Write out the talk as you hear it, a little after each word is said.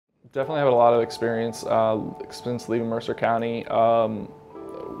Definitely have a lot of experience since leaving Mercer County.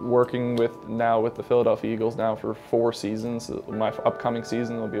 Working with the Philadelphia Eagles now for 4 seasons. My upcoming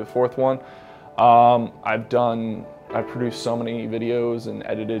season will be the 4th one. I've produced so many videos and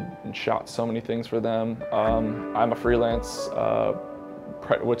edited and shot so many things for them. I'm a freelance,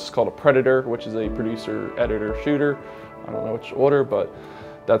 which is called a Predator, which is a producer, editor, shooter. I don't know which order, but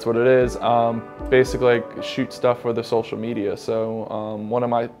that's what it is. Basically, I shoot stuff for the social media. So one of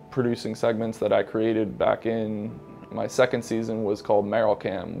my producing segments that I created back in my 2nd season was called Merrill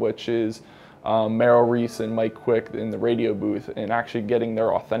Cam, which is Merrill Reese and Mike Quick in the radio booth and actually getting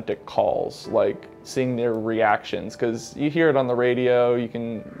their authentic calls, like seeing their reactions, because you hear it on the radio, you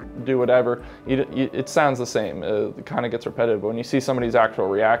can do whatever, it sounds the same, it kind of gets repetitive, but when you see somebody's actual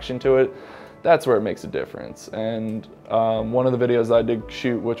reaction to it, that's where it makes a difference. And one of the videos I did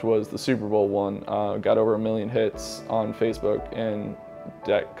shoot, which was the Super Bowl one, got over 1 million hits on Facebook, and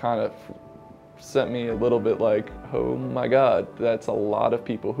that kind of sent me a little bit like, oh my God, that's a lot of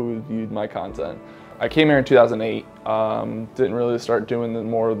people who viewed my content. I came here in 2008, didn't really start doing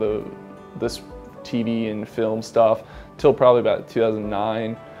more of this TV and film stuff till probably about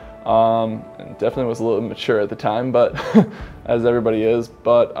 2009. And definitely was a little immature at the time, but as everybody is,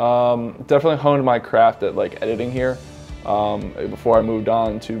 but definitely honed my craft at like editing here. Before I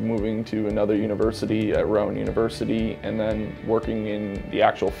moving to another university at Rowan University and then working in the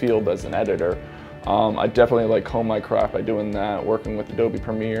actual field as an editor. I definitely like honed my craft by doing that, working with Adobe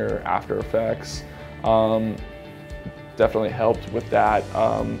Premiere, After Effects. Definitely helped with that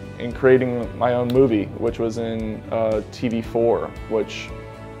in creating my own movie, which was in TV4, which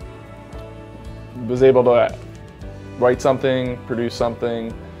was able to write something, produce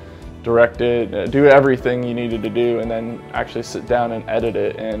something, direct it, do everything you needed to do, and then actually sit down and edit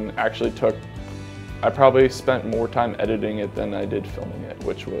it. And actually I probably spent more time editing it than I did filming it,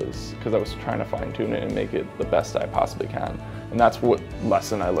 which was because I was trying to fine tune it and make it the best I possibly can. And that's what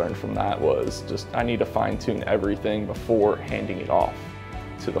lesson I learned from that was just I need to fine tune everything before handing it off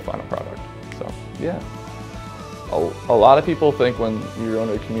to the final product. So yeah. A lot of people think when you're going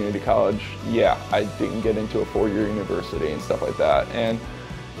to community college, yeah, I didn't get into a 4-year university and stuff like that. And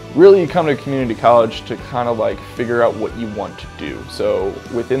really you come to community college to kind of like figure out what you want to do. So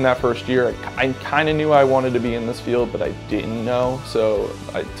within that first year, I kind of knew I wanted to be in this field, but I didn't know. So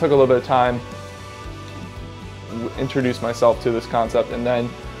I took a little bit of time, introduced myself to this concept, and then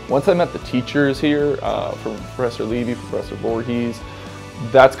once I met the teachers here, from Professor Levy, Professor Voorhees,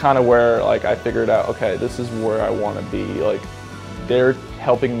 that's kind of where like I figured out, okay, this is where I want to be. Like they're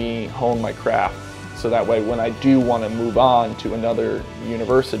helping me hone my craft, so that way when I do want to move on to another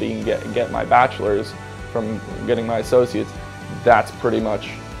university and get my bachelor's from getting my associates, that's pretty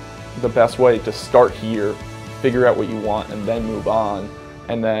much the best way to start here, figure out what you want, and then move on.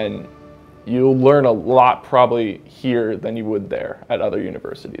 And then you'll learn a lot probably here than you would there at other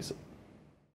universities.